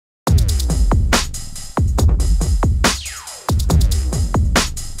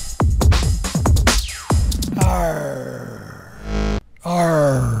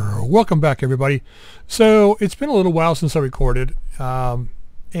Welcome back, everybody. So it's been a little while since I recorded, and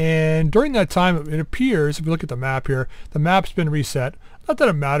during that time it appears, if you look at the map here, the map's been reset. Not that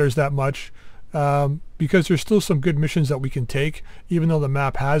it matters that much, because there's still some good missions that we can take even though the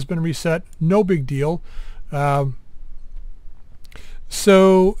map has been reset. No big deal.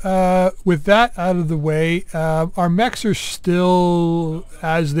 So with that out of the way, our mechs are still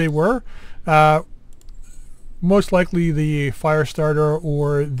as they were. Most likely the Firestarter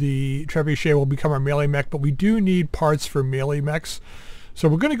or the Trebuchet will become our melee mech, but we do need parts for melee mechs. So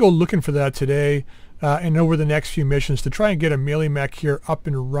we're going to go looking for that today and over the next few missions to try and get a melee mech here up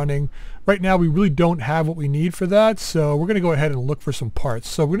and running. Right now we really don't have what we need for that, so we're going to go ahead and look for some parts.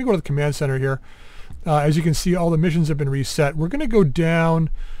 So we're going to go to the command center here. As you can see, all the missions have been reset. We're going to go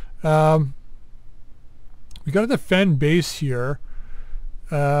down. We got to defend base here.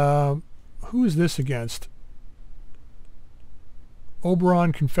 Who is this against?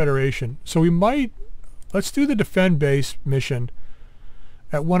 Oberon Confederation. So we might, let's do the defend base mission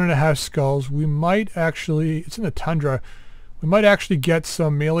at 1.5 skulls. We might actually, it's in the tundra, we might actually get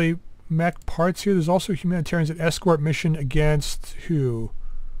some melee mech parts here. There's also humanitarians at escort mission against who?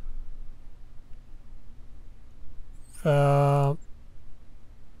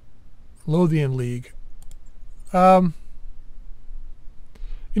 Lothian League.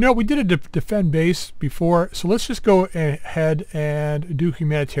 You know, we did a defend base before, so let's just go ahead and do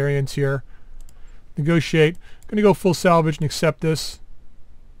humanitarians here. Negotiate. Going to go full salvage and accept this.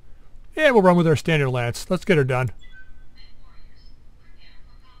 And we'll run with our standard lance. Let's get her done.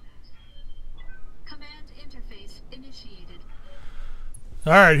 Command interface initiated.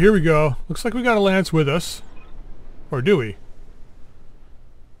 Alright, here we go. Looks like we got a lance with us. Or do we?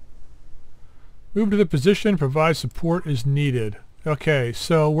 Move to the position, provide support as needed. Okay,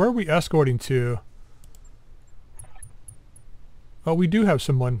 so where are we escorting to? Oh, we do have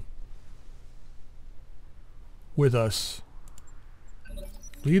someone with us.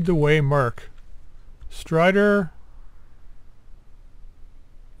 Lead the way, Merc. Strider.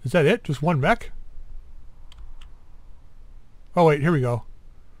 Is that it? Just one mech? Oh wait, here we go.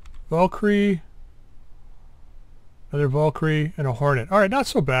 Valkyrie. Another Valkyrie and a Hornet. Alright, not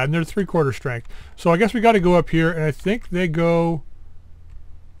so bad. And they're 3/4 strength. So I guess we got to go up here, and I think they go...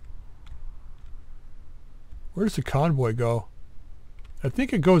 Where does the convoy go? I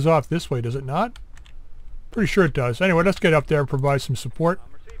think it goes off this way, does it not? Pretty sure it does. Anyway, let's get up there and provide some support.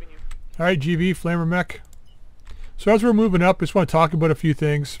 Alright, GV, Flamer Mech. So as we're moving up, I just want to talk about a few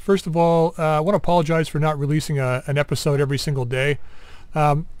things. First of all, I want to apologize for not releasing an episode every single day.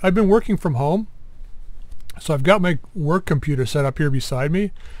 I've been working from home. So I've got my work computer set up here beside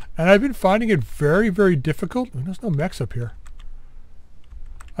me, and I've been finding it very, very difficult. There's no mechs up here.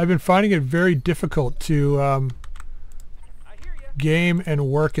 I've been finding it very difficult to game and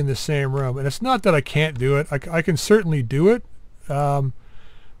work in the same room. And it's not that I can't do it. I can certainly do it. The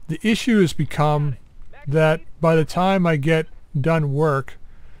issue has become that by the time I get done work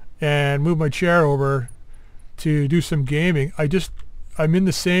and move my chair over to do some gaming, I'm in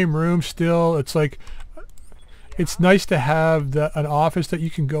the same room still. It's like... It's nice to have an office that you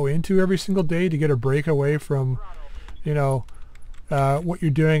can go into every single day to get a break away from, you know, what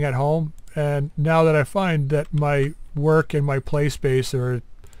you're doing at home. And now that I find that my work and my play space are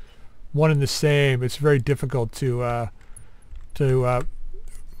one and the same, it's very difficult to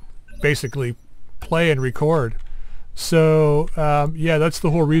basically play and record. So yeah, that's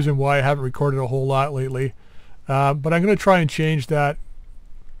the whole reason why I haven't recorded a whole lot lately. But I'm going to try and change that.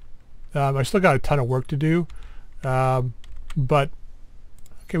 I still got a ton of work to do. But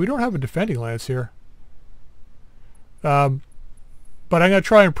okay, we don't have a defending lance here. But I'm going to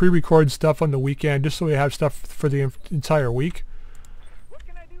try and pre-record stuff on the weekend just so we have stuff for the entire week. What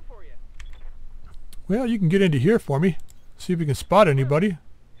can I do for you? Well, you can get into here for me. See if you can spot anybody.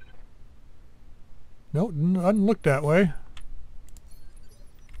 Nope, doesn't look that way.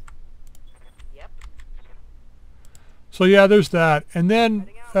 Yep. So yeah, there's that. And then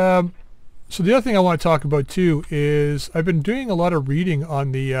so the other thing I want to talk about too is I've been doing a lot of reading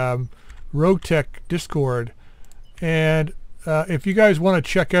on the Roguetech Discord, and if you guys want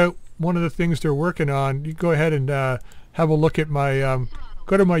to check out one of the things they're working on, you go ahead and have a look at my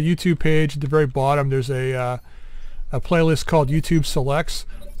go to my YouTube page. At the very bottom there's a playlist called YouTube Selects.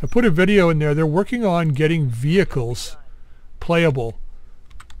 I put a video in there. They're working on getting vehicles playable,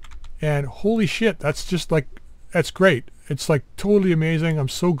 and holy shit, that's just like, that's great. It's like totally amazing. I'm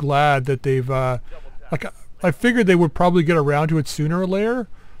so glad that they've like, I figured they would probably get around to it sooner or later,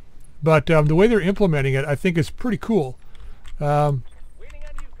 but the way they're implementing it, I think is pretty cool. So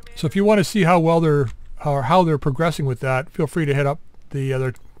if you want to see how well they're progressing with that, feel free to hit up the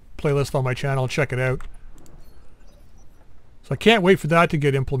other playlist on my channel and check it out. So I can't wait for that to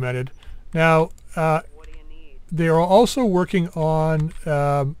get implemented. Now, What do you need? they are also working on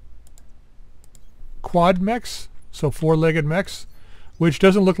quad mechs, so four-legged mechs, which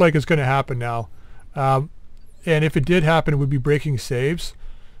doesn't look like it's going to happen now. And if it did happen, it would be breaking saves.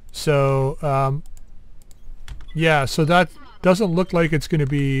 So, yeah, so that doesn't look like it's going to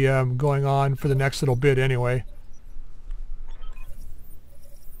be going on for the next little bit anyway.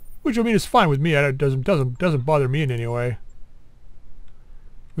 Which, I mean, is fine with me. It doesn't bother me in any way.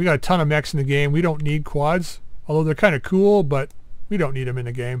 We got a ton of mechs in the game. We don't need quads, although they're kind of cool, but we don't need them in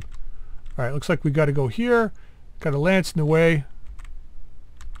the game. All right, looks like we got to go here. Got a lance in the way.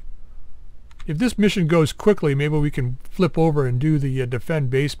 If this mission goes quickly, maybe we can flip over and do the defend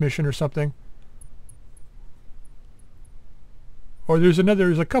base mission or something. Or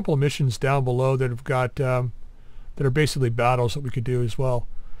there's a couple of missions down below that have got that are basically battles that we could do as well.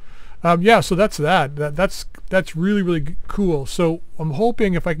 Yeah, so that's that's really, really cool. So I'm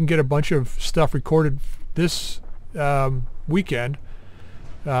hoping if I can get a bunch of stuff recorded this weekend.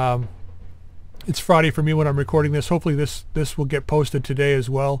 It's Friday for me when I'm recording this. Hopefully this will get posted today as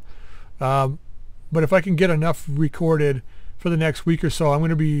well. But if I can get enough recorded for the next week or so, I'm going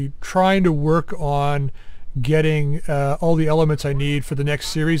to be trying to work on getting all the elements I need for the next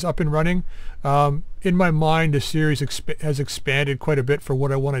series up and running. In my mind, the series has expanded quite a bit for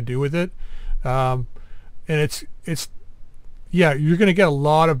what I want to do with it. And it's yeah, you're going to get a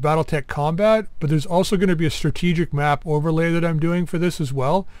lot of Battletech combat, but there's also going to be a strategic map overlay that I'm doing for this as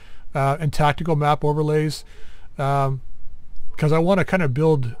well, and tactical map overlays, because I want to kind of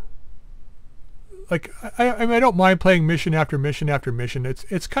build. Like I mean, I don't mind playing mission after mission after mission.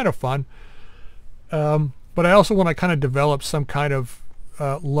 It's kind of fun. But I also want to kind of develop some kind of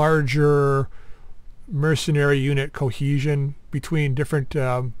larger mercenary unit cohesion between different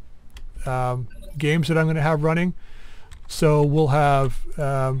games that I'm going to have running. So we'll have, What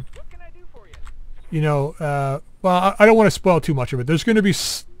can I do for you? you know, well, I don't want to spoil too much of it. There's going to be,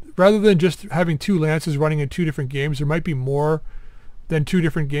 rather than just having two lances running in two different games, there might be more than two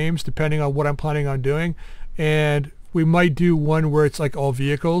different games depending on what I'm planning on doing. And we might do one where it's like all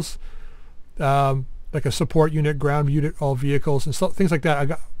vehicles. Like a support unit, ground unit, all vehicles, and things like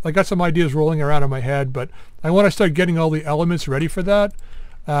that. I got some ideas rolling around in my head, but I want to start getting all the elements ready for that.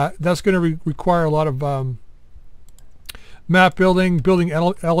 That's going to require a lot of map building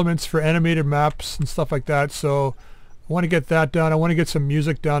elements for animated maps and stuff like that. So I want to get that done. I want to get some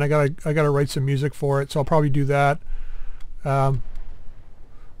music done. I gotta write some music for it, so I'll probably do that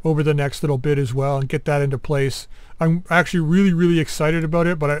over the next little bit as well and get that into place. I'm actually really, really excited about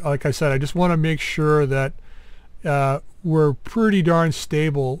it, but like I said, I just want to make sure that we're pretty darn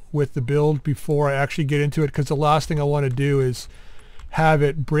stable with the build before I actually get into it, because the last thing I want to do is have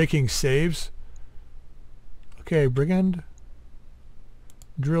it breaking saves. Okay, Brigand.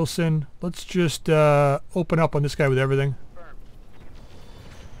 Drillson. Let's just open up on this guy with everything. Confirmed.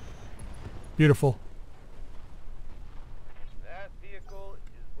 Beautiful. That vehicle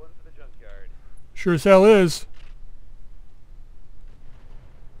is one for the junkyard. Sure as hell is.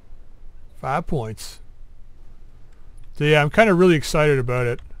 5 points. So yeah, I'm kind of really excited about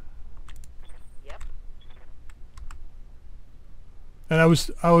it. Yep. And I was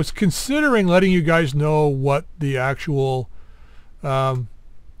considering letting you guys know what the actual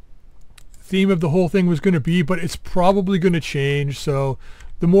theme of the whole thing was going to be, but it's probably going to change. So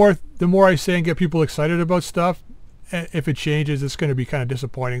the more I say and get people excited about stuff, if it changes, it's going to be kind of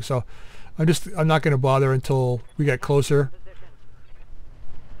disappointing. So I'm not going to bother until we get closer.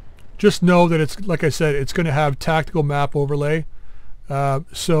 Just know that it's, like I said, it's going to have tactical map overlay.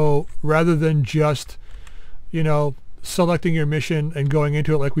 So rather than just, you know, selecting your mission and going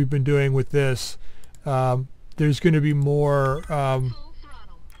into it like we've been doing with this, there's going to be more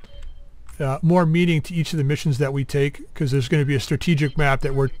more meaning to each of the missions that we take, because there's going to be a strategic map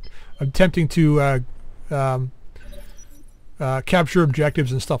that we're attempting to capture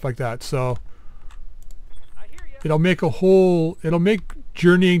objectives and stuff like that. So I hear ya. it'll make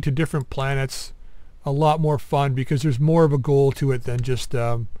journeying to different planets a lot more fun, because there's more of a goal to it than just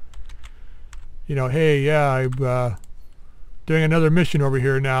you know, hey, yeah, I'm doing another mission over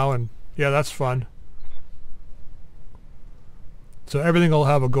here now, and yeah, that's fun. So everything will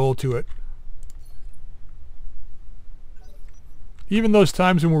have a goal to it. Even those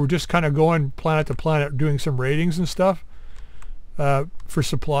times when we're just kind of going planet to planet doing some ratings and stuff for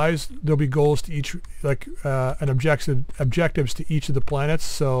supplies, there'll be goals to each, like an objectives to each of the planets,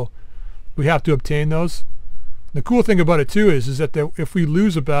 so we have to obtain those. The cool thing about it too is that if we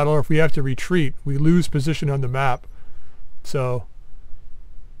lose a battle or if we have to retreat, we lose position on the map. So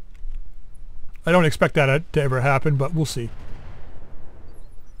I don't expect that to ever happen, but we'll see.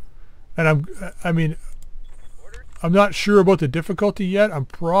 And I'm not sure about the difficulty yet. I'm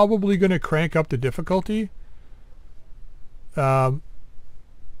probably going to crank up the difficulty. Because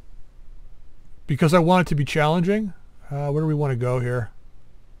I want it to be challenging. Where do we want to go here?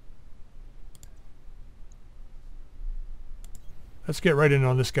 Let's get right in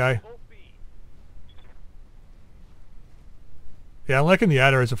on this guy. Yeah, I'm liking the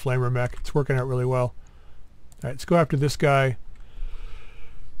ARRR as a flamer mech. It's working out really well. Alright, let's go after this guy.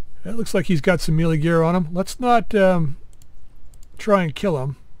 It looks like he's got some melee gear on him. Let's not try and kill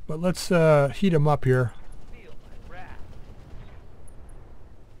him, but let's heat him up here.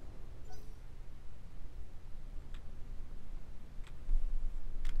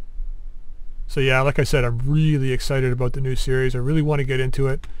 So yeah, like I said, I'm really excited about the new series. I really want to get into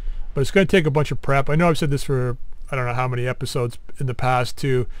it, but it's going to take a bunch of prep. I know I've said this for I don't know how many episodes in the past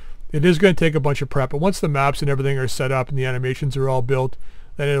too. It is going to take a bunch of prep, but once the maps and everything are set up and the animations are all built,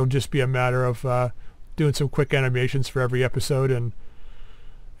 then it'll just be a matter of doing some quick animations for every episode, and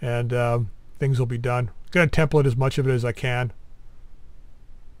things will be done. I'm going to template as much of it as I can,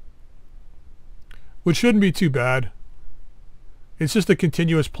 which shouldn't be too bad. It's just the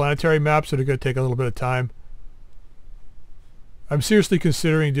continuous planetary maps that are going to take a little bit of time. I'm seriously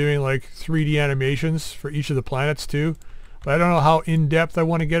considering doing like 3D animations for each of the planets too, but I don't know how in-depth I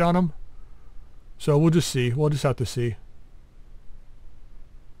want to get on them. So we'll just see. We'll just have to see.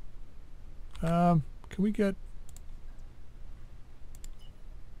 Can we get...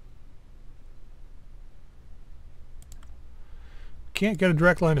 Can't get a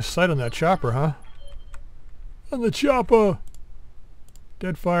direct line of sight on that chopper, huh? On the chopper!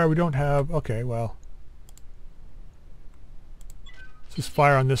 Dead fire we don't have. Okay, well. Let's just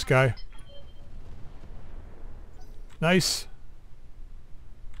fire on this guy. Nice.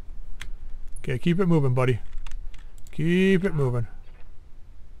 Okay, keep it moving, buddy. Keep it moving.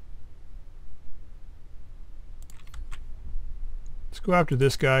 Let's go after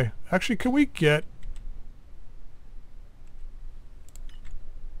this guy. Actually, can we get...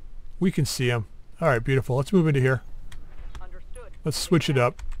 We can see him. Alright, beautiful. Let's move into here. Let's switch it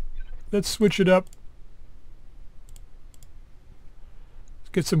up. Let's switch it up. Let's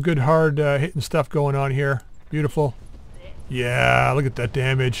get some good hard hitting stuff going on here. Beautiful. Yeah, look at that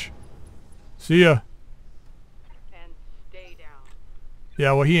damage. See ya. And stay down.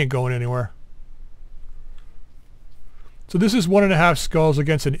 Yeah, well, he ain't going anywhere. So this is 1.5 skulls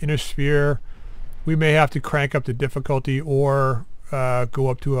against an inner sphere. We may have to crank up the difficulty or go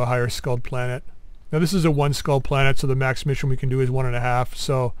up to a higher skulled planet. Now this is a 1 skull planet, so the max mission we can do is 1.5.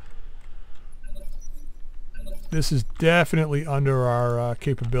 So this is definitely under our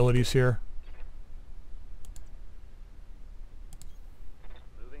capabilities here.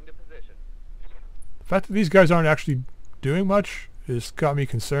 Moving to position. The fact that these guys aren't actually doing much has got me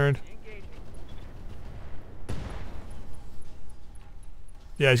concerned. Engaging.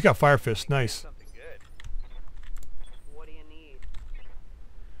 Yeah, he's got Fire Fist. Nice. Something good. What do you need?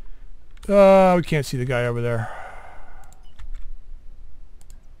 We can't see the guy over there.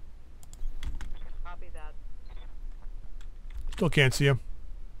 Copy that. Still can't see him.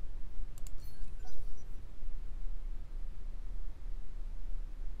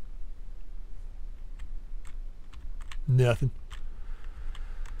 Nothing.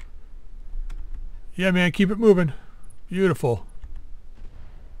 Yeah, man, keep it moving. Beautiful.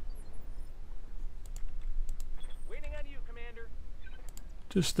 Waiting on you, Commander.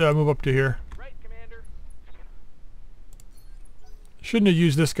 Just move up to here. Right, Commander. Shouldn't have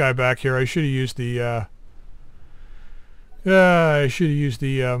used this guy back here. I should have used the I should have used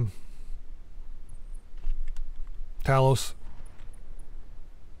the Talos.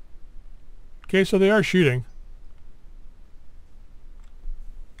 Okay, so they are shooting.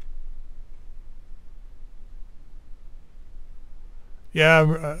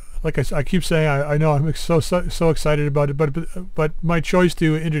 Yeah, like I keep saying, I know I'm so excited about it, but my choice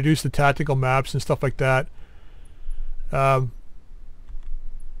to introduce the tactical maps and stuff like that, I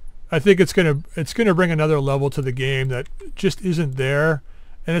think it's gonna bring another level to the game that just isn't there,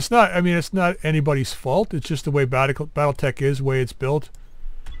 and it's not. I mean, it's not anybody's fault. It's just the way BattleTech is, the way it's built,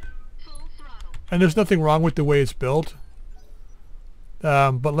 Full throttle. and there's nothing wrong with the way it's built.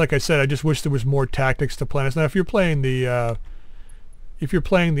 But like I said, I just wish there was more tactics to planets. Now, if you're playing the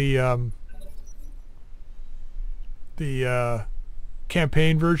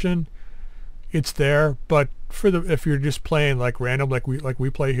campaign version, it's there, but if you're just playing like random, like we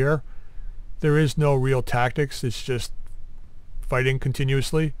play here, there is no real tactics. It's just fighting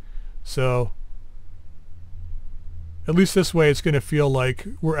continuously. So At least this way it's going to feel like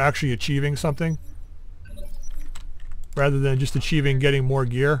we're actually achieving something rather than just achieving getting more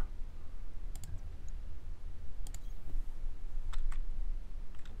gear.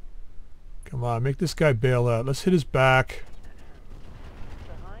 Come on, make this guy bail out. Let's hit his back.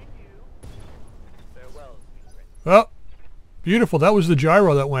 Behind you. Farewell, sweet prince. Oh, beautiful. That was the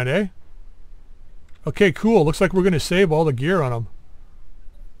gyro that went, eh? Okay, cool. Looks like we're going to save all the gear on him.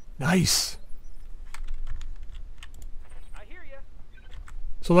 Nice. I hear ya.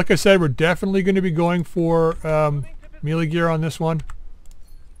 So like I said, we're definitely going to be going for melee gear on this one.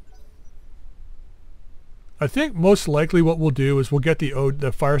 I think most likely what we'll do is we'll get the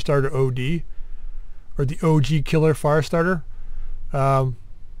Firestarter OD, or the OG Killer Firestarter, and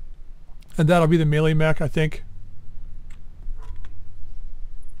that'll be the melee mech, I think.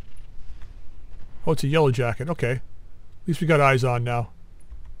 Oh, it's a yellow jacket. Okay, at least we got eyes on now.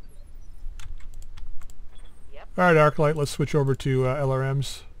 Yep. All right, Arclight, let's switch over to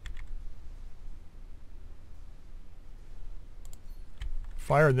LRMs.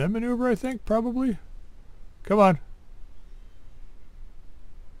 Fire and then maneuver, I think, probably. Come on.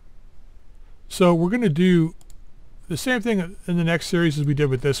 So we're going to do the same thing in the next series as we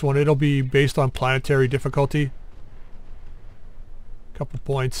did with this one. It'll be based on planetary difficulty. Couple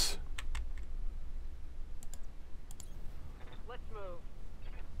points. Let's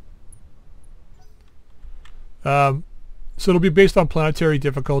move. So it'll be based on planetary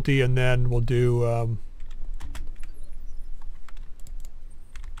difficulty, and then we'll do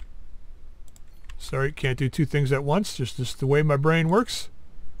sorry, can't do two things at once, just the way my brain works.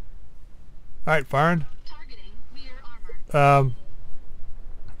 Alright, firing. Targeting rear armor.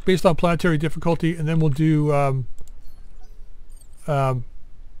 Based on planetary difficulty, and then we'll do what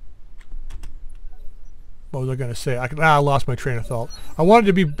was I going to say? I lost my train of thought. I wanted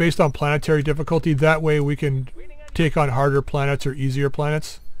to be based on planetary difficulty, that way we can take on harder planets or easier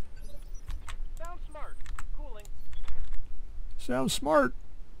planets. Sounds smart. Cooling. Sounds smart.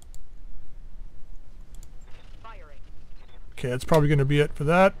 Firing. Okay, that's probably going to be it for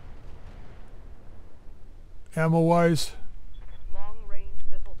that. Ammo-wise, Long-range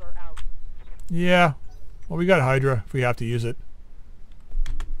missiles are out. yeah. Well, we got Hydra if we have to use it.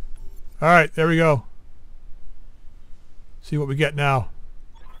 Alright, there we go. See what we get now.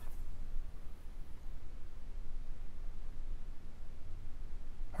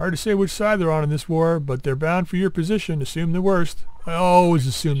 Hard to say which side they're on in this war, but they're bound for your position. Assume the worst. I always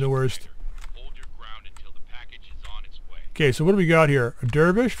assume the worst. Hold your ground until the package is on its way. Okay, so what do we got here? A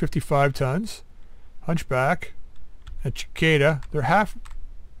Dervish, 55 tons. Hunchback. A Cicada. They're half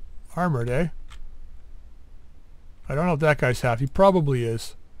armored, eh? I don't know if that guy's half. He probably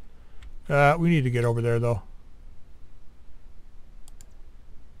is. We need to get over there, though.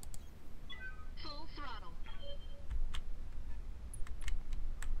 Full throttle.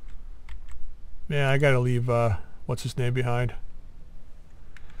 Man, I gotta leave, what's his name behind.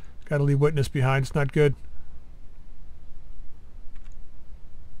 Gotta leave Witness behind. It's not good.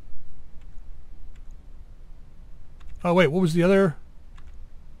 Oh, wait, what was the other?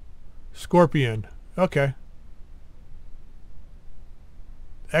 Scorpion. Okay.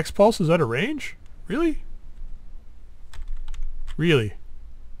 X-Pulse, is that a range? Really? Really?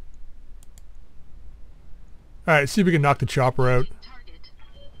 Alright, see if we can knock the chopper out. Target.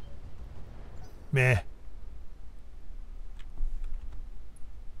 Meh.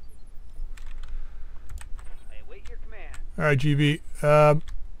 I await your command. Alright, GB.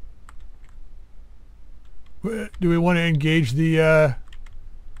 Do we want to engage the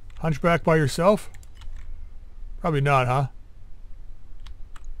Hunchback by yourself? Probably not, huh?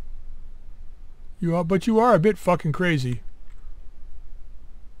 You are, but you are a bit fucking crazy.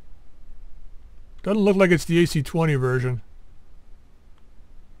 Doesn't look like it's the AC-20 version.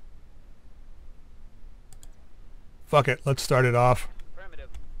 Fuck it, let's start it off. Affirmative.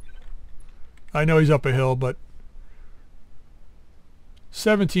 I know he's up a hill, but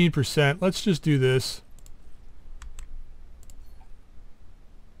 17%. Let's just do this.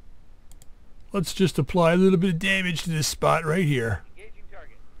 Let's just apply a little bit of damage to this spot right here. Engaging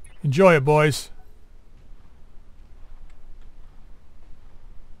target. Enjoy it, boys.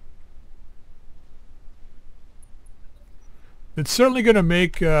 It's certainly going to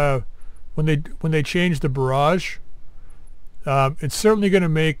make when they change the barrage. It's certainly going to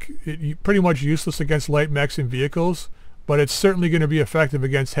make it pretty much useless against light mechs and vehicles, but it's certainly going to be effective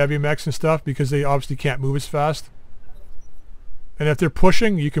against heavy mechs and stuff because they obviously can't move as fast. And if they're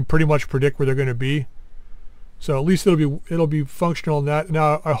pushing, you can pretty much predict where they're going to be. So at least it'll be functional in that.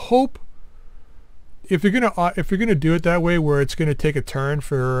 Now I hope if you're gonna do it that way, where it's going to take a turn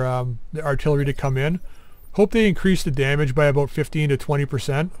for the artillery to come in, Hope they increase the damage by about 15 to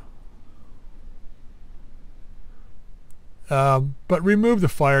 20%. But remove the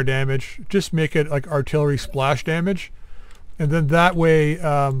fire damage. Just make it like artillery splash damage. And then that way,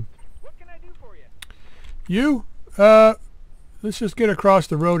 What can I do for you? let's just get across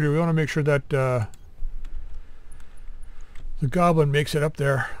the road here. We want to make sure that the goblin makes it up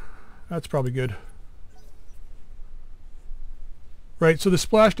there. That's probably good. Right, so the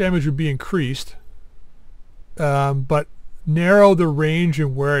splash damage would be increased. But narrow the range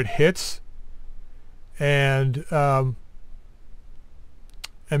and where it hits. And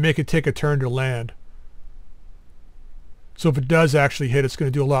make it take a turn to land. So if it does actually hit, it's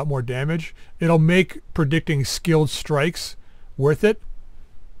going to do a lot more damage. It'll make predicting skilled strikes worth it.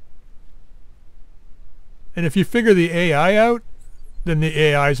 And if you figure the AI out, then the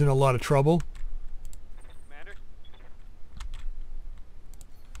AI is in a lot of trouble. Commander?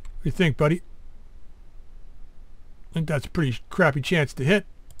 What do you think, buddy? I think that's a pretty crappy chance to hit.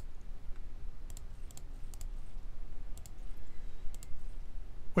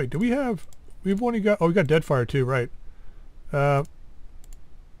 Wait, do we have... We've only got... Oh, we got Deadfire too, right. What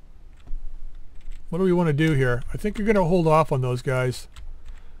do we want to do here? I think you're going to hold off on those guys.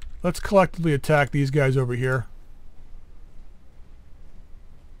 Let's collectively attack these guys over here.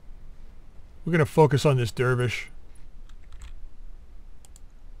 We're going to focus on this dervish.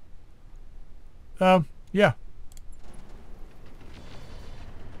 Yeah.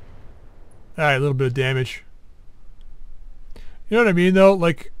 Alright, a little bit of damage. You know what I mean, though?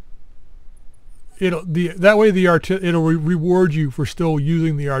 Like, that way it'll reward you for still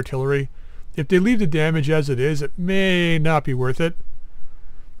using the artillery. If they leave the damage as it is, it may not be worth it.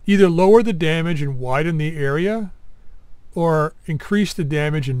 Either lower the damage and widen the area, or increase the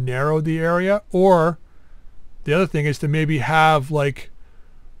damage and narrow the area, or the other thing is to maybe have a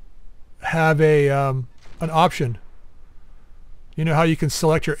an option. You know how you can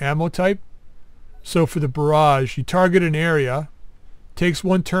select your ammo type? So for the barrage, you target an area, takes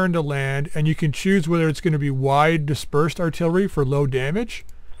one turn to land, and you can choose whether it's going to be wide dispersed artillery for low damage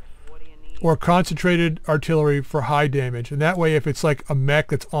What do you need? or concentrated artillery for high damage. And that way, if it's like a mech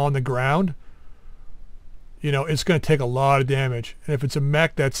that's on the ground, you know, it's going to take a lot of damage. And if it's a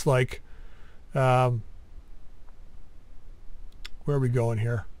mech that's like, where are we going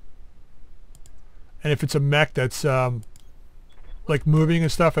here? And if it's a mech that's like moving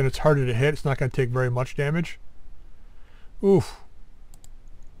and stuff and it's harder to hit, it's not going to take very much damage. Oof.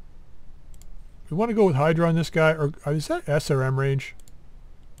 We want to go with Hydra on this guy, or is that SRM range?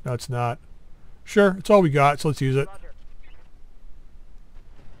 No, it's not. Sure, it's all we got, so let's use it. Roger.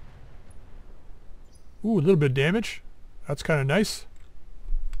 Ooh, a little bit of damage. That's kind of nice.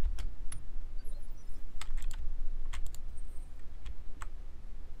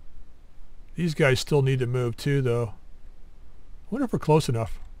 These guys still need to move too, though. I wonder if we're close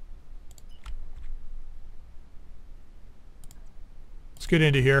enough. Let's get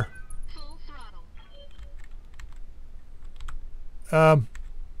into here. Full throttle.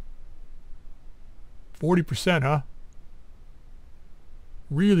 40%, huh?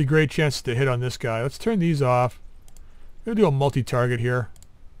 Really great chance to hit on this guy. Let's turn these off. I'm going to do a multi-target here.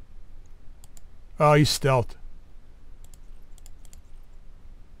 Oh, he's stealthed.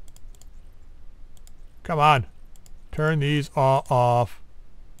 Come on. Turn these all off.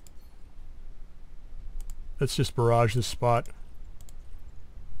 Let's just barrage this spot.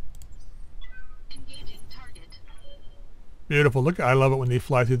 Engaging target. Beautiful. Look, I love it when they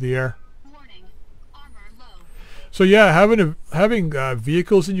fly through the air. Warning. Armor low. So yeah, having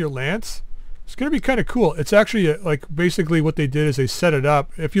vehicles in your lance, it's going to be kind of cool. It's actually like basically what they did is they set it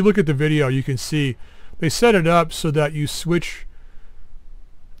up. If you look at the video, you can see they set it up so that you switch.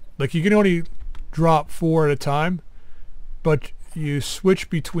 Like you can only drop 4 at a time, but you switch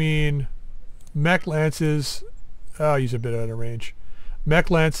between mech lances. I'll use a bit out of range.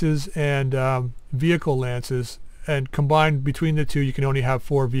 Mech lances and vehicle lances, and combined between the two, you can only have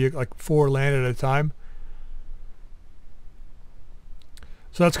 4 land at a time.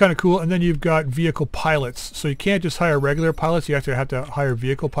 So that's kind of cool. And then you've got vehicle pilots. So you can't just hire regular pilots. You actually have to hire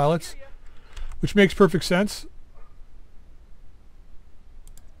vehicle pilots, which makes perfect sense.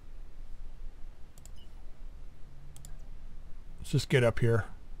 Let's just get up here.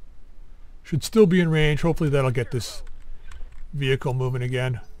 Should still be in range. Hopefully that'll get this vehicle moving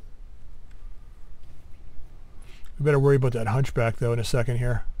again. We better worry about that hunchback though in a second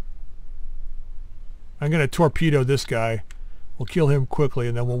here. I'm going to torpedo this guy. We'll kill him quickly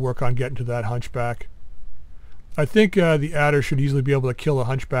and then we'll work on getting to that hunchback. I think the ARRR should easily be able to kill the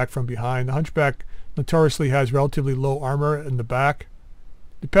hunchback from behind. The hunchback notoriously has relatively low armor in the back.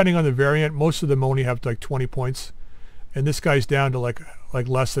 depending on the variant, most of them only have like 20 points. And this guy's down to like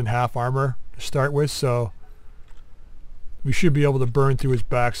less than half armor to start with, so we should be able to burn through his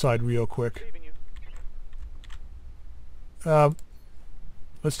backside real quick. Leaving you.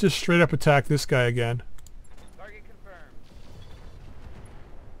 Let's just straight up attack this guy again. Target confirmed.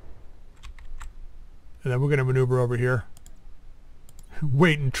 And then we're going to maneuver over here.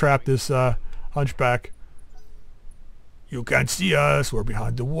 Wait and trap this hunchback. You can't see us, we're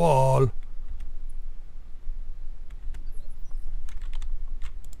behind the wall.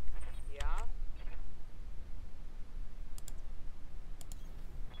 Yeah.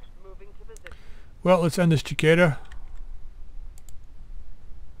 Moving to position. Well, let's end this cicada.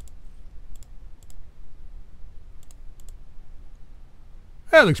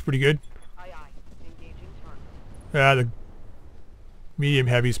 That looks pretty good. Aye aye. Engaging target. Yeah, the medium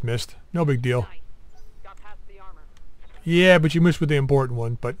heavies missed. No big deal. Nice. Got past the armor. Yeah, but you missed with the important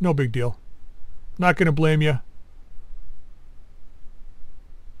one, but no big deal. Not gonna blame you.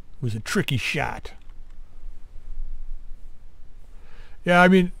 It was a tricky shot. Yeah, I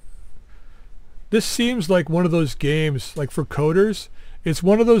mean, this seems like one of those games, like for coders, it's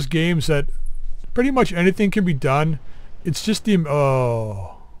one of those games that pretty much anything can be done. It's just the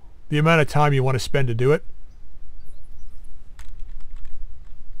amount of time you want to spend to do it.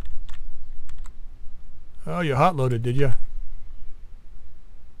 Oh, you hot loaded, did you?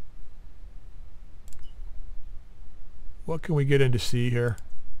 What can we get into C here?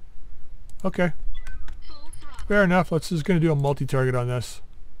 Okay, Full throttle. fair enough. Let's just gonna do a multi-target on this.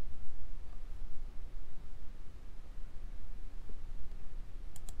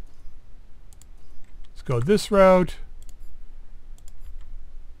 Let's go this route.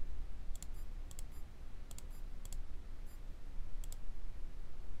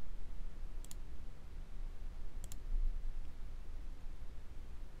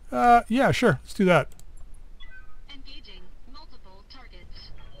 Yeah, sure. Let's do that. Engaging multiple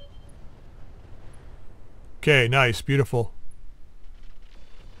targets. Okay, nice. Beautiful.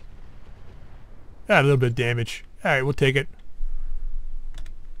 A little bit of damage. Alright, we'll take it.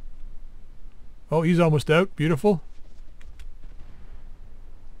 Oh, he's almost out. Beautiful.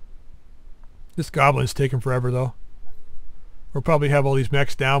 This goblin's taking forever, though. We'll probably have all these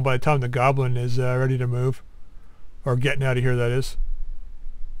mechs down by the time the goblin is ready to move. Or getting out of here, that is.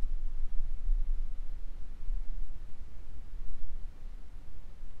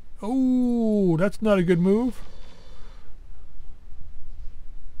 Oh, that's not a good move.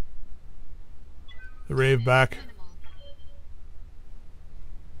 The rave back. Minimal.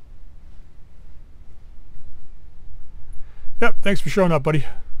 Yep, thanks for showing up, buddy.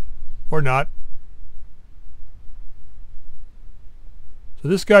 Or not. So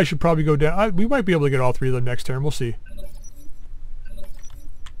this guy should probably go down. We might be able to get all three of them next turn. We'll see.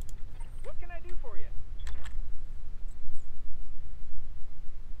 What can I do for you?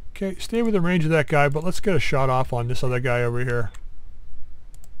 Okay, stay within range of that guy, but let's get a shot off on this other guy over here.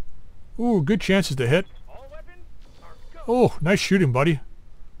 Ooh, good chances to hit. All weapons are go. Oh, nice shooting, buddy.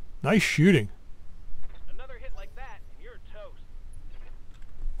 Nice shooting. Another hit like that, and you're toast.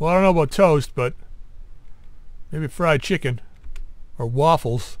 Well, I don't know about toast, but maybe fried chicken. Or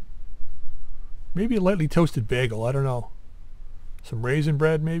waffles. Maybe a lightly toasted bagel, I don't know. Some raisin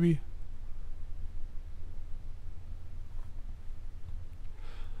bread, maybe?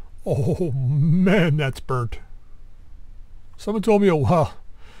 Oh, man, that's burnt. Someone told me a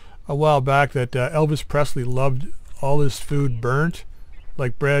while back that Elvis Presley loved all his food burnt.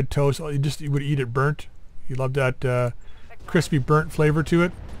 Like bread, toast, he would eat it burnt. He loved that crispy burnt flavor to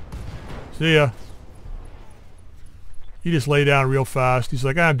it. See ya. He just lay down real fast. He's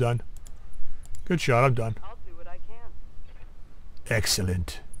like, I'm done. Good shot, I'm done. I'll do what I can.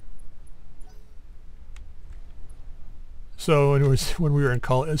 Excellent. So it was when we were in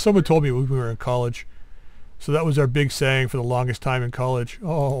college. Someone told me when we were in college. So that was our big saying for the longest time in college.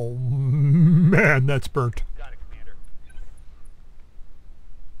 Oh, man, that's burnt. Got it, Commander.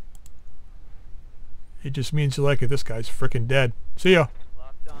 It just means you like it. This guy's freaking dead. See ya.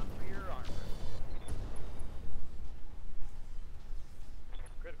 Locked on for your armor.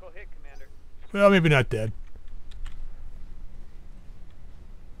 Critical hit, Commander. Well, maybe not dead.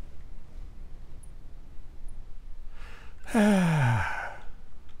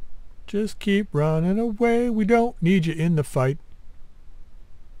 Just keep running away. We don't need you in the fight.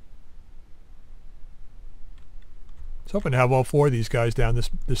 I was hoping to have all four of these guys down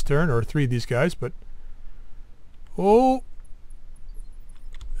this turn, or three of these guys, but oh,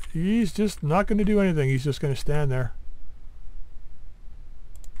 he's just not going to do anything. He's just going to stand there.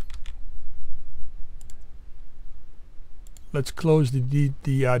 Let's close the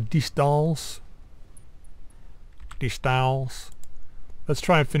distance. Distance. Let's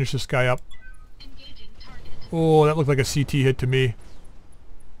try and finish this guy up. Engaging target. Oh, that looked like a CT hit to me.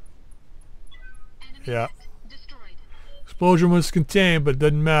 Enemy Yeah. mech destroyed. Explosion was contained, but it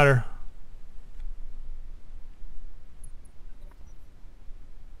doesn't matter.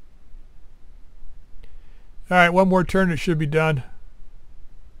 Alright, one more turn, it should be done.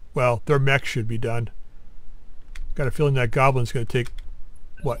 Well, their mech should be done. Got a feeling that goblin's going to take,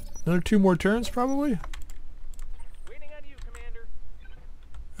 what, another 2 more turns probably? Waiting on you,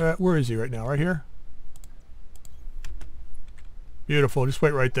 Commander. Where is he right now? Right here? Beautiful, just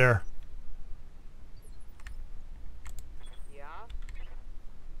wait right there. Yeah.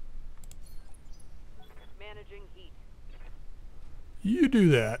 Managing heat. You do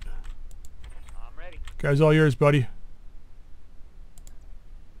that. I'm ready. Guy's all yours, buddy.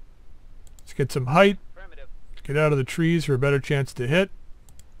 Let's get some height. Primitive. Get out of the trees for a better chance to hit.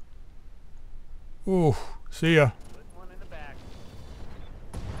 Ooh, see ya. Put one in the back.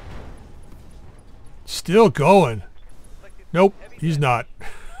 Still going. Inflicted Nope, heavy he's damage.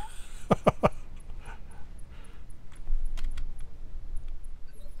 not.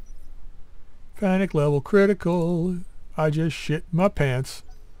 Panic level critical. I just shit my pants.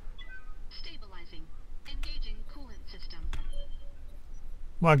 Stabilizing. Engaging coolant system.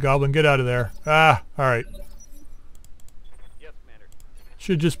 Come on, Goblin, get out of there. Ah, alright. Yes, Commander.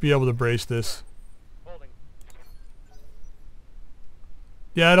 Should just be able to brace this. Holding.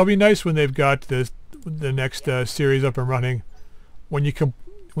 Yeah, it'll be nice when they've got the next series up and running. When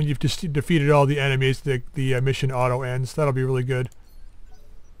you've just defeated all the enemies, the mission auto ends. That'll be really good.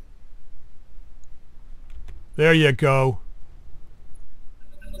 There you go.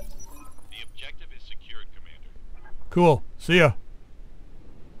 The objective is secured, Commander. Cool. See ya.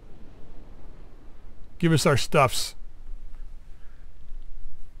 Give us our stuffs.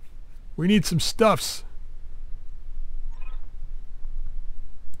 We need some stuffs.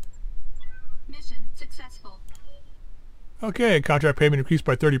 Mission successful. Okay, contract payment increased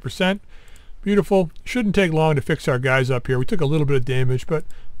by 30%. Beautiful. Shouldn't take long to fix our guys up here. We took a little bit of damage, but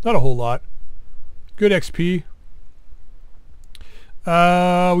not a whole lot. Good XP.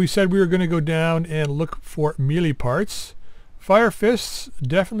 We said we were going to go down and look for melee parts. Fire fists,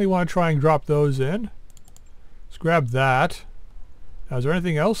 definitely want to try and drop those in. Let's grab that. Now, is there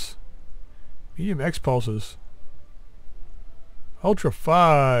anything else? Medium X pulses. Ultra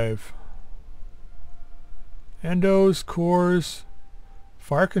 5. Endos, cores,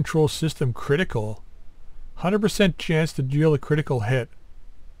 fire control system critical. 100% chance to deal a critical hit.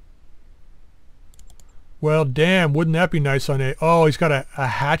 Well, damn, wouldn't that be nice on a... Oh, he's got a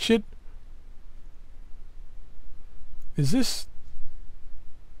hatchet? Is this...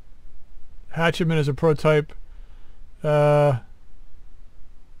 Hatchetman as a prototype? A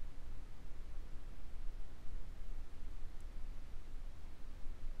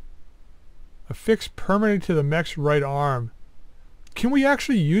fixed permanently to the mech's right arm. Can we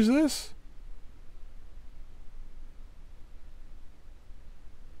actually use this?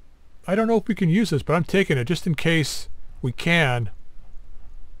 I don't know if we can use this, but I'm taking it just in case we can.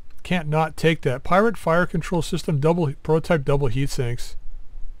 Can't not take that. Pirate fire control system, prototype double heat sinks.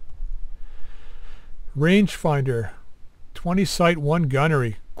 Rangefinder. 20 sight, 1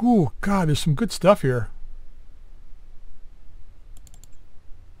 gunnery. Ooh, God, there's some good stuff here.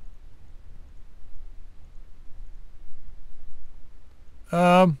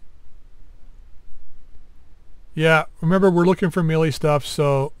 Yeah, remember we're looking for melee stuff,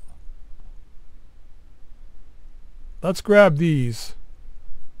 so let's grab these.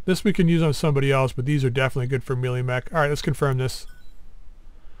 This we can use on somebody else, but these are definitely good for melee mech. Alright, let's confirm this.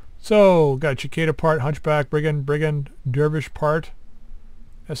 So, got a Cicada part, Hunchback, Brigand, Dervish part,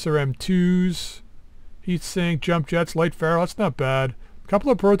 SRM2s, heatsink, jump jets, light ferro, that's not bad. A couple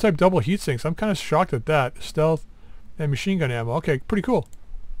of prototype double heatsinks, I'm kind of shocked at that. Stealth and machine gun ammo, okay, pretty cool.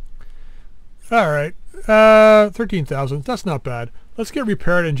 Alright, 13,000, that's not bad. Let's get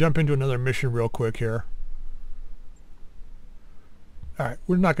repaired and jump into another mission real quick here. Alright,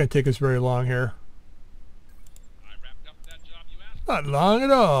 we're not going to take us very long here. I wrapped up that job you asked. Not long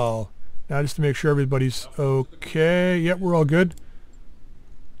at all. Now just to make sure everybody's okay. Yep, we're all good.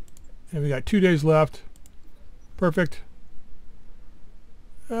 And we got 2 days left. Perfect.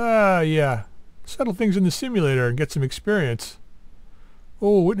 Yeah. Settle things in the simulator and get some experience.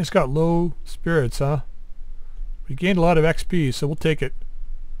 Oh, Witness got low spirits, huh? We gained a lot of XP, so we'll take it.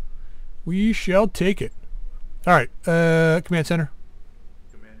 We shall take it. Alright, Command Center.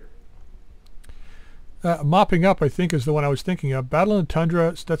 Mopping up, I think, is the one I was thinking of. Battle in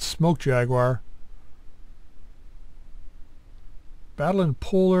Tundra, that's Smoke Jaguar. Battle in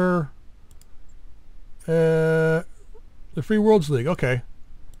Polar. The Free Worlds League. Okay.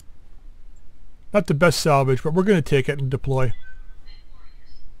 Not the best salvage, but we're going to take it and deploy.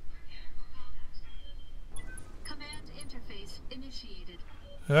 Command interface initiated.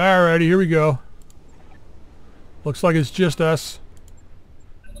 Alrighty, here we go. Looks like it's just us.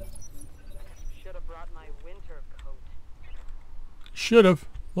 Should have brought my winter coat. Should have.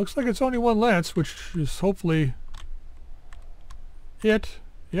 Looks like it's only one lance, which is hopefully it.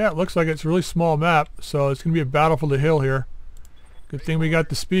 Yeah, it looks like it's a really small map, so it's going to be a battle for the hill here. Good thing we got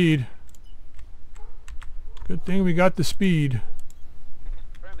the speed. Good thing we got the speed.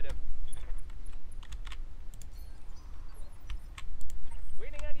 Affirmative.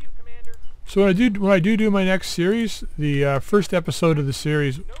 Waiting on you, Commander. So when I do my next series, the first episode of the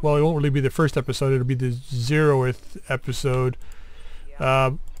series, well, it won't really be the first episode, it'll be the 0th episode.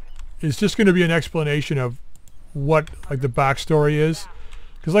 It's just going to be an explanation of what like the backstory is.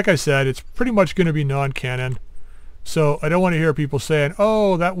 Because like I said, it's pretty much going to be non-canon. So I don't want to hear people saying,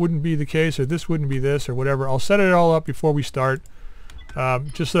 oh, that wouldn't be the case, or this wouldn't be this, or whatever. I'll set it all up before we start,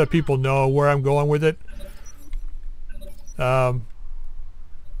 just so that people know where I'm going with it. And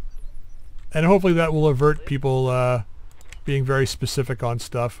hopefully that will avert people being very specific on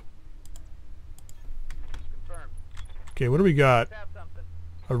stuff. Confirmed. Okay, what do we got? Have something.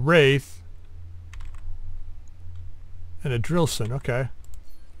 A Wraith and a Drillson. Okay.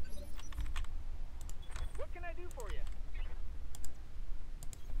 What can I do for you?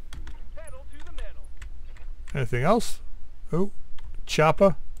 Pedal to the metal. Anything else? Oh,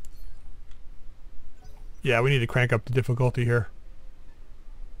 Choppa. Yeah, we need to crank up the difficulty here.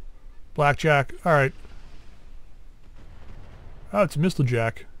 Blackjack. All right. Oh, it's a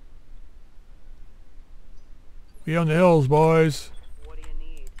Mistlejack. We on the hills, boys. What do you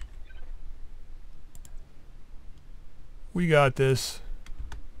need? We got this.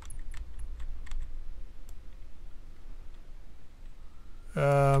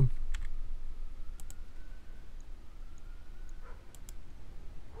 Um,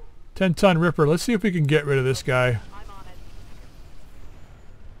 10-ton Ripper. Let's see if we can get rid of this guy. I'm on it.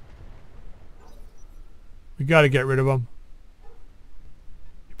 We got to get rid of him.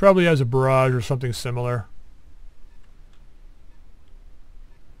 He probably has a barrage or something similar.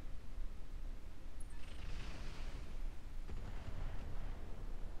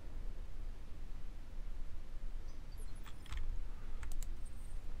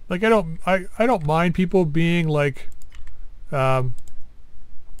 Like I don't mind people being like true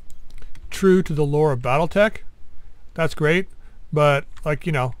to the lore of BattleTech. That's great, but like,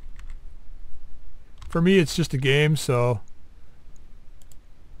 you know, for me it's just a game, so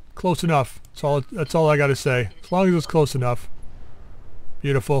close enough. That's all I got to say. As long as it's close enough.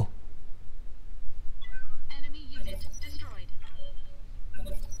 Beautiful. Enemy unit destroyed.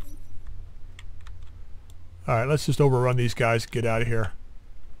 All right, let's just overrun these guys and get out of here.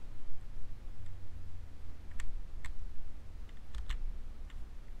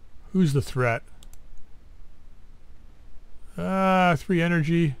 Who's the threat? 3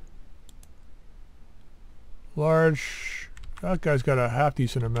 energy. Large. That guy's got a half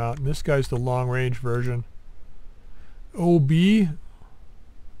decent amount, and this guy's the long range version. OB. I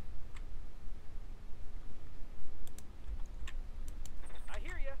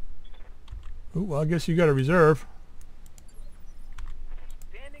hear you. Oh, well, I guess you got a reserve.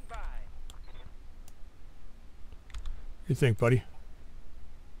 Standing by. What do you think, buddy?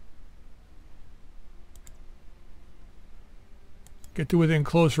 Get to within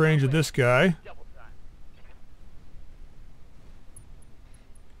close range of this guy. Double time.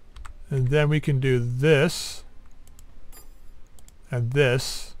 And then we can do this. And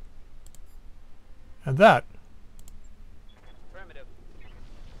this. And that. Affirmative.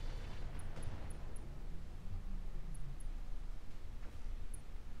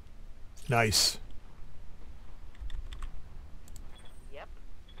 Nice. Yep.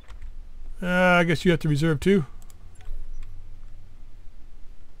 I guess you have to reserve too.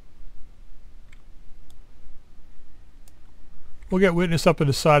 We'll get witness up to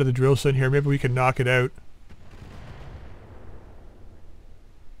the side of the drill in here. Maybe we can knock it out.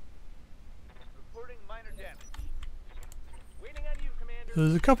 Reporting minor damage. Waiting on you, Commander.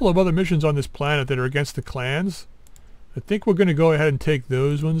 There's a couple of other missions on this planet that are against the clans. I think we're going to go ahead and take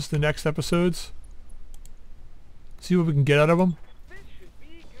those ones the next episodes. See what we can get out of them. This should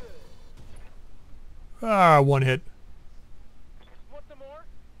be good. Ah, one hit. Want some more?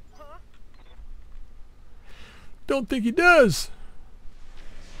 Huh? Don't think he does.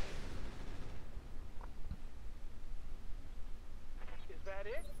 Is that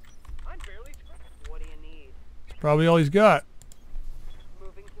it? I'm barely scratched. What do you need? It's probably all he's got.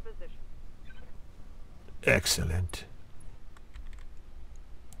 Excellent.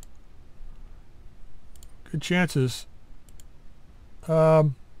 Good chances.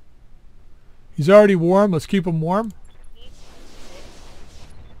 He's already warm. Let's keep him warm.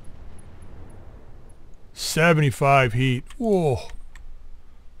 75 heat. Whoa.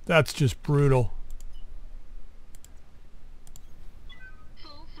 That's just brutal.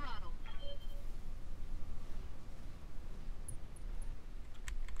 Full throttle.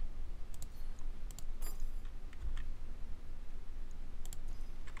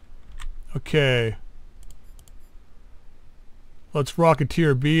 Okay. Let's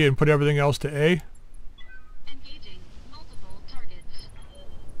Rocketeer B and put everything else to A. Engaging multiple targets.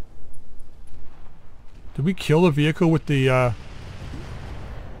 Did we kill the vehicle with the,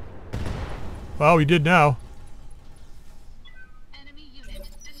 Well, we did now. Enemy unit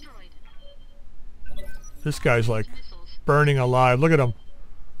destroyed. This guy's like Missiles. burning alive. Look at him.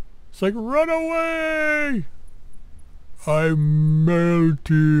 It's like, run away! I'm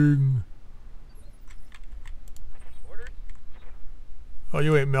melting. Orders? Oh,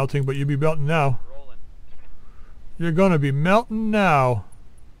 you ain't melting, but you be melting now. Rolling. You're gonna be melting now.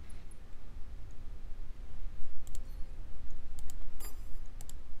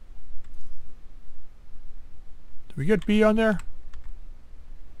 Did we get B on there?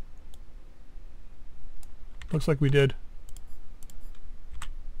 Looks like we did.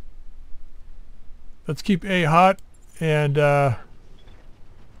 Let's keep A hot and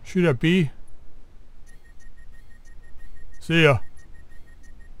shoot at B. See ya.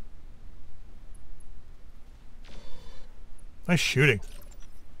 Nice shooting.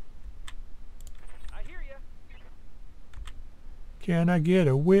 I hear ya. Can I get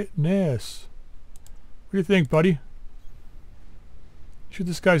a witness? What do you think, buddy? Shoot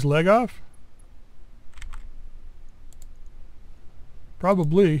this guy's leg off?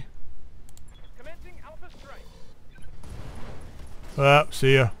 Probably. Commencing Alpha Strike.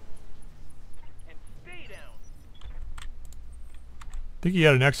 See ya. And stay down. I think he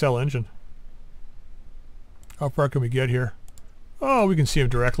had an XL engine. How far can we get here? Oh, we can see him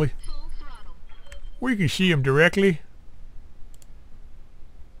directly. Full throttle. We can see him directly.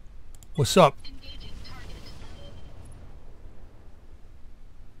 What's up? Engaging target.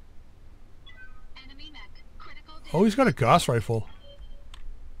 Enemy mech. Critical damage. Oh, he's got a Gauss rifle.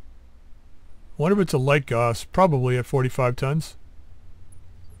 Wonder if it's a light Gauss. Probably at 45 tons.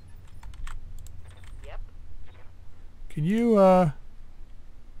 Yep. Can you,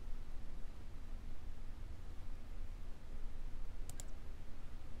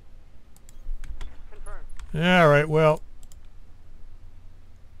 Confirmed. Yeah, alright, well.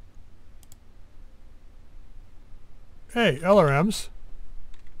 Hey, LRMs.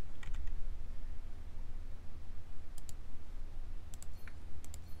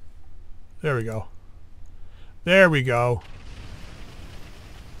 There we go. There we go.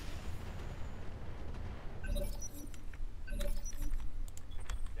 Standing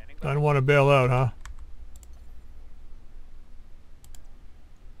I by. don't want to bail out, huh?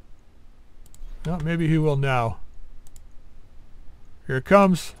 Well, maybe he will now. Here it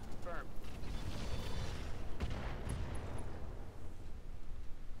comes. Confirmed.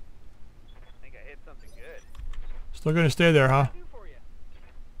 I think I hit something good. Still gonna stay there, huh? Do for you.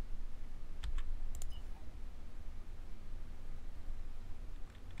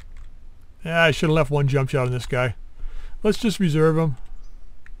 Yeah, I should have left one jump shot on this guy. Let's just reserve him.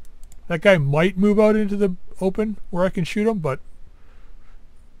 That guy might move out into the open where I can shoot him, but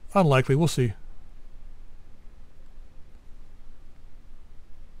unlikely. We'll see.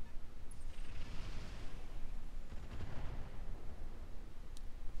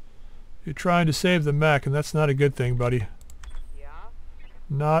 You're trying to save the mech, and that's not a good thing, buddy. Yeah.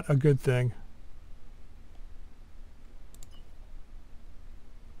 Not a good thing.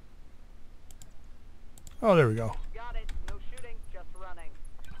 Oh, there we go. Got it. No shooting, just running.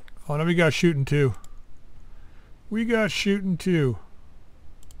 Oh, now we got shooting too. We got shooting too.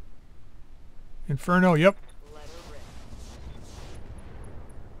 Inferno, yep. Let her rip.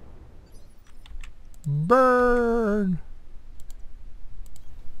 Burn!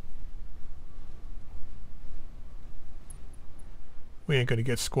 We ain't gonna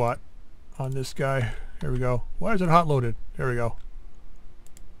get squat on this guy. Here we go. Why is it hot loaded? There we go.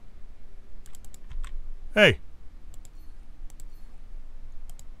 Hey!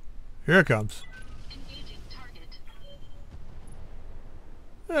 Here it comes. Engaging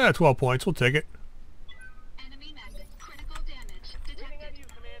target. 12 points. We'll take it. Enemy mech. Critical damage Leaning on detected. you,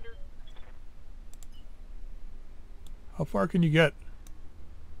 Commander. How far can you get?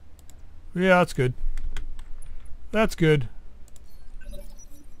 Yeah, that's good. That's good.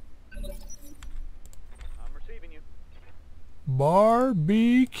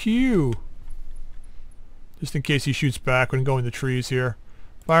 Barbecue. Just in case he shoots back when going the trees here.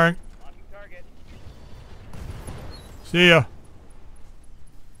 Firing. Locking target. See ya.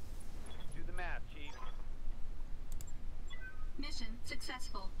 Do the math, Chief. Mission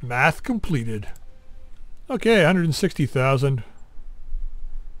successful. Math completed. Okay, 160,000.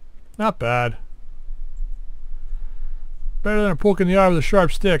 Not bad. Better than a poke in the eye with a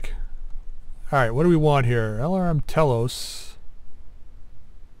sharp stick. Alright, what do we want here? LRM Telos.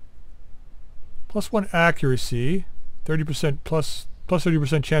 +1 accuracy. 30% plus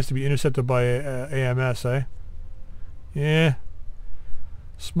 30% chance to be intercepted by AMS, eh? Yeah.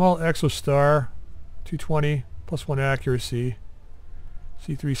 Small Exostar. 220. +1 accuracy.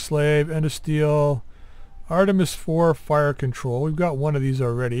 C3 Slave. Endosteel. Artemis 4 fire control. We've got one of these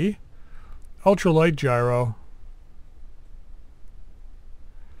already. Ultralight gyro.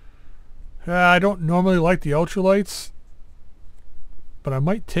 I don't normally like the ultralights, but I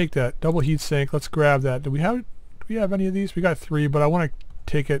might take that. Double heat sink. Let's grab that. Do we have any of these? We got 3, but I want to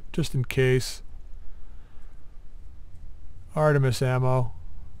take it just in case. Artemis ammo.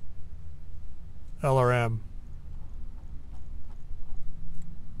 LRM.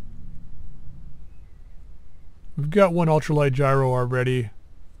 We've got one ultralight gyro already.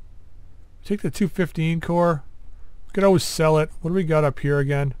 Take the 215 core. We could always sell it. What do we got up here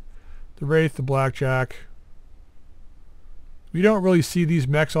again? The Wraith, the Blackjack. We don't really see these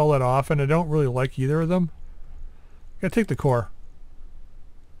mechs all that often. I don't really like either of them. Gotta take the core.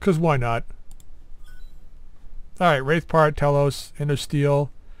 Because why not? Alright, Wraith part, Telos, Endosteel.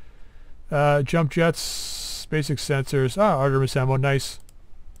 Jump jets, basic sensors. Ah, Artemis ammo, nice.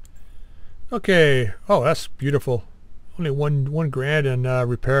 Okay. Oh, that's beautiful. Only one grand in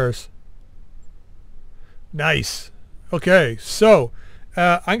repairs. Nice. Okay, so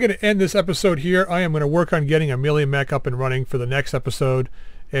I'm going to end this episode here. I am going to work on getting a melee mech up and running for the next episode,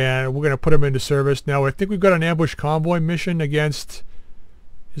 and we're going to put them into service. Now, I think we've got an ambush convoy mission against,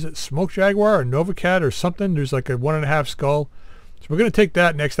 is it Smoke Jaguar or Novacat or something? There's like a 1.5 skull. So we're going to take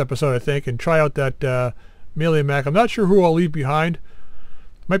that next episode, I think, and try out that melee mech. I'm not sure who I'll leave behind.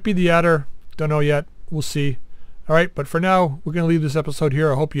 Might be the ARRR. Don't know yet. We'll see. Alright, but for now, we're going to leave this episode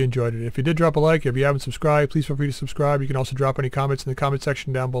here. I hope you enjoyed it. If you did, drop a like. If you haven't subscribed, please feel free to subscribe. You can also drop any comments in the comment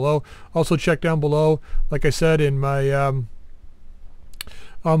section down below. Also, check down below, like I said, in my on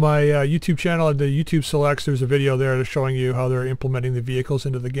my YouTube channel, at the YouTube Selects, there's a video there that's showing you how they're implementing the vehicles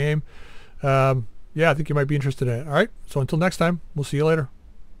into the game. Yeah, I think you might be interested in it. Alright, so until next time, we'll see you later.